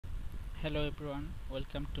Hello everyone,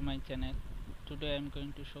 welcome to my channel. Today I am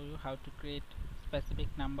going to show you how to create specific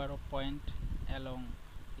number of point along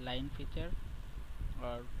line feature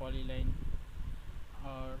or polyline,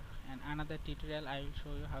 or another tutorial I will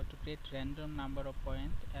show you how to create random number of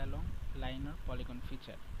point along line or polygon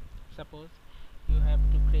feature. Suppose you have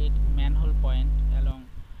to create manhole point along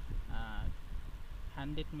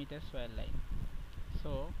 100 meters swell line.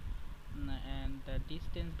 So and the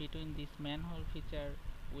distance between this manhole feature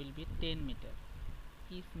will be 10 meter.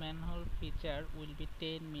 Each manhole feature will be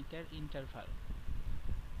 10-meter interval.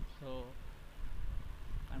 So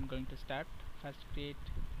I'm going to start. First create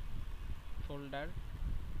folder,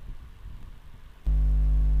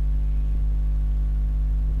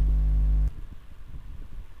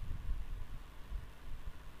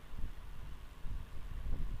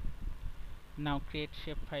 now create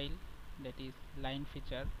shapefile, that is line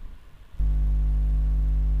feature.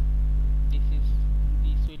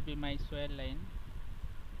 This will be my swell line.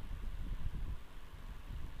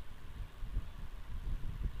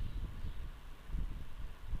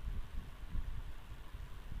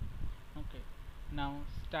 Okay, now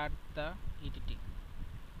start the editing.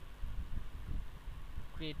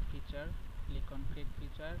 Create feature, click on create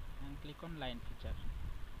feature and click on line feature.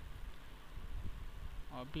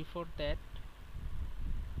 Before that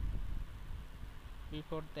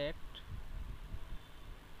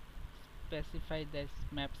specify this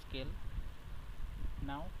map scale.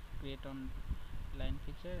 Now create on line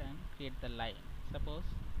feature and create the line. Suppose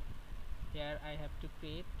here I have to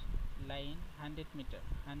create line 100 meter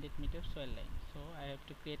swell line, so I have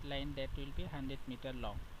to create line that will be 100 meter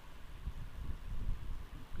long.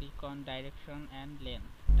 Click on direction and length.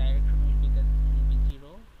 Direction will be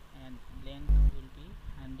 0 and length will be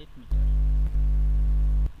 100 meter.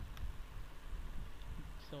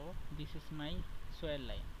 So this is my swell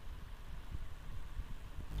line.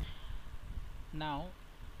 Now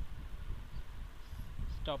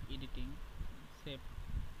stop editing, save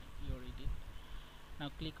your edit. Now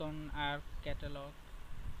click on Arc catalog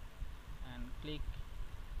and click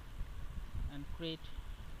and create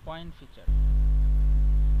point feature.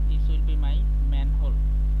 This will be my manhole.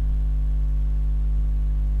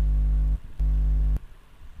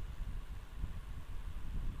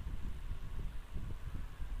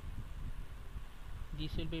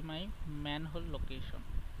 This will be my manhole location.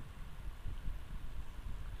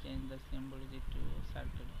 Change the symbology to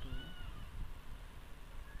circle 2.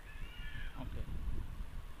 Okay.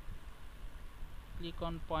 Click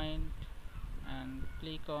on point and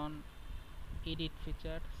click on edit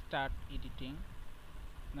feature, start editing.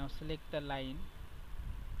 Now select the line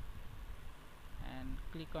and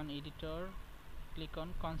click on editor, click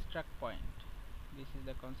on construct point. This is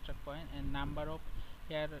the construct point, and number of,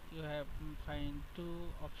 here you have find two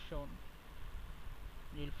options.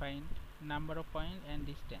 You will find number of point and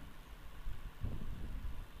distance.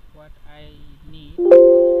 What I need,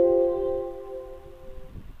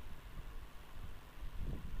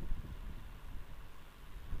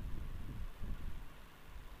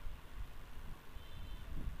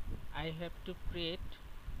 I have to create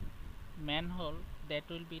manhole that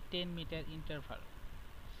will be 10 meter interval.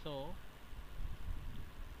 So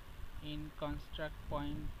in construct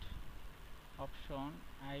point option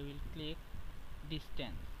I will click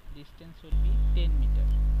distance. Distance will be 10 meter.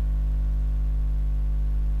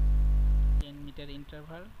 10 meter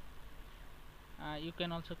interval. You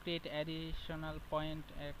can also create additional point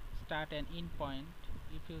at start and end point.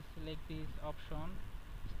 If you select this option,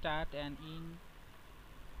 start and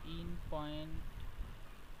end point,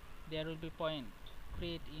 there will be point.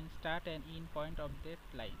 Create in start and end point of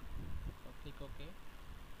that line. So click OK.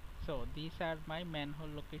 So these are my manhole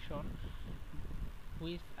location,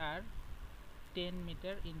 which are 10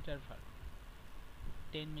 meter interval.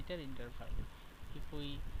 10 meter interval. If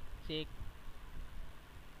we check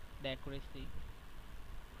the accuracy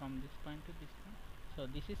from this point to this point, so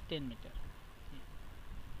this is 10 meter.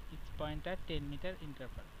 Each point are 10 meter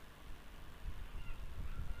interval.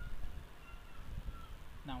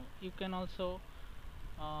 Now you can also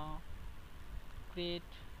create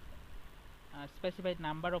a specified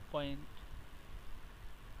number of point.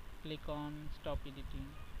 Click on stop editing,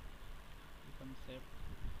 click on save.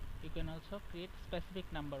 You can also create specific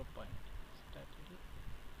number of point. Start edit.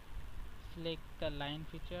 Select the line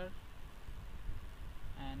feature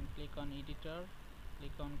and click on editor,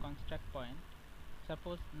 click on construct point.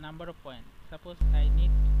 Suppose number of point, suppose I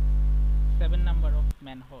need 7 number of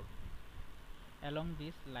manhole along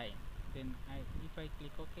this line, then if I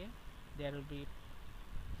click OK, there will be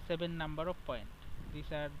 7 number of point.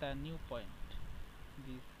 These are the new point.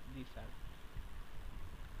 These are.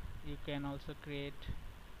 You can also create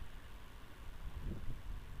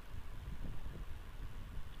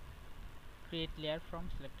create layer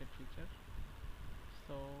from selected feature.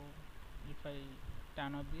 So if I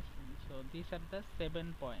turn off this, so these are the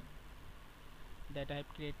 7 points that I have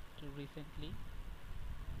created recently.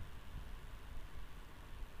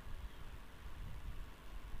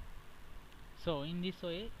 So in this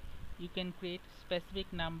way you can create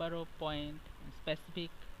specific number of point,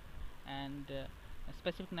 specific and a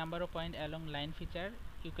specific number of point along line feature.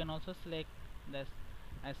 You can also select the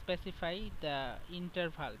specify the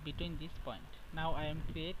interval between this point. Now I am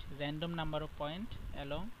create random number of point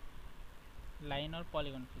along line or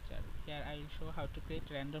polygon feature. Here I will show how to create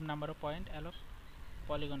random number of point along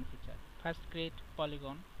polygon feature. First create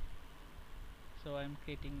polygon. So I am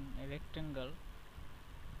creating a rectangle.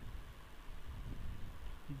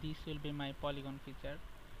 This will be my polygon feature.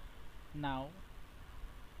 Now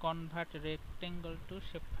convert rectangle to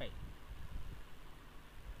shapefile.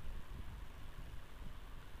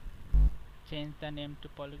 Change the name to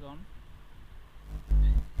polygon.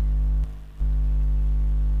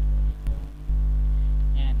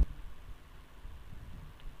 And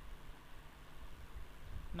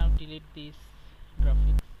now delete this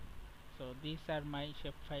graphics. So these are my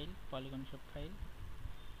shapefile, polygon shapefile.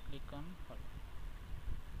 Click on polygon.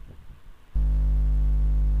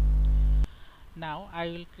 Now I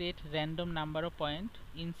will create random number of point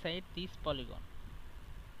inside this polygon.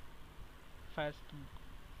 First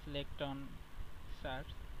select on search,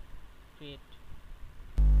 create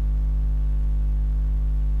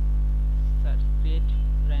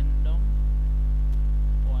random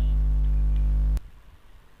point.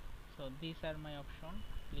 So these are my option.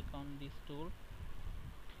 Click on this tool,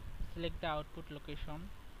 select the output location.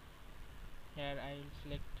 Here I will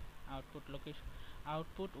select output location,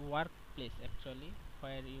 output workplace actually,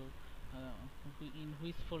 where you in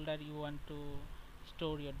which folder you want to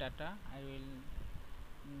store your data. I will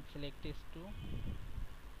select S2.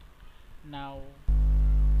 Now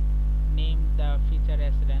name the feature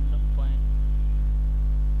as random point.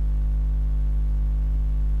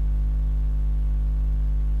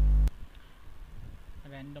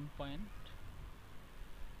 Random point.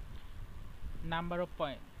 Number of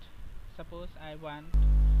point. Suppose I want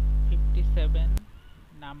 57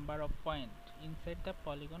 number of point inside the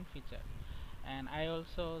polygon feature, and I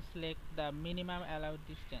also select the minimum allowed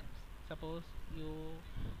distance. Suppose you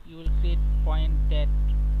will create point that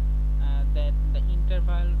that the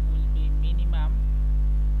interval will be minimum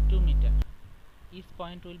 2 meter. Each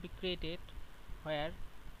point will be created where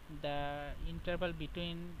the interval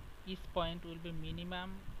between each point will be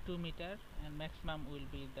minimum 2 meter and maximum will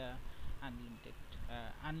be the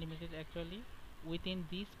unlimited actually within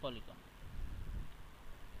this polygon,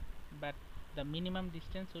 but the minimum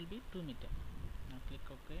distance will be 2 meter. Now click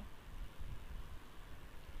OK.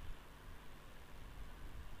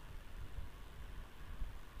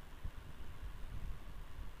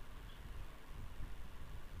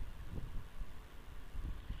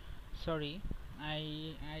 Sorry,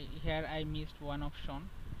 here I missed one option,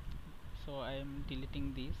 so I am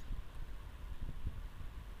deleting this.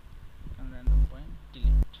 On random point,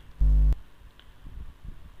 delete.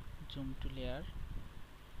 Zoom to layer.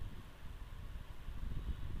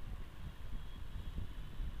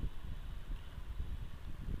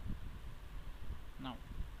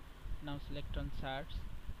 Now select on search,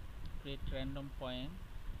 create random point,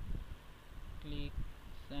 click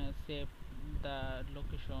save the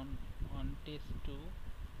location on test2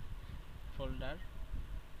 folder,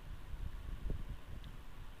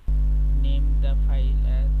 name the file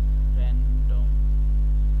as random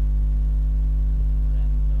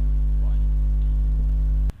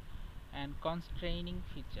point, and constraining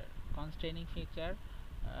feature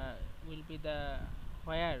will be the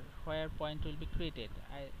where point will be created.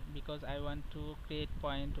 Because I want to create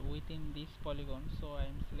point within this polygon, so I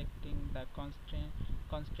am selecting the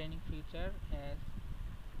constraining feature as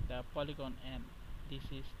the polygon N. This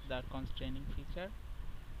is the constraining feature.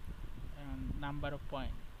 Number of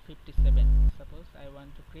point 57. Suppose I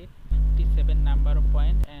want to create 57 number of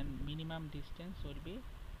point, and minimum distance will be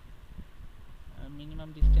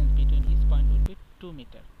minimum distance between each point will be 2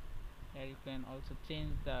 meter. Here you can also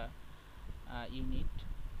change the unit.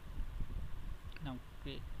 Now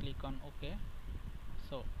click on OK.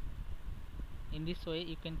 So in this way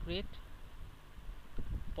you can create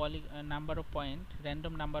number of point,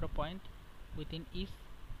 random number of point within each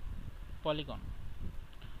polygon.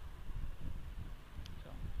 So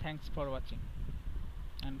thanks for watching,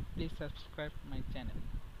 and please subscribe my channel.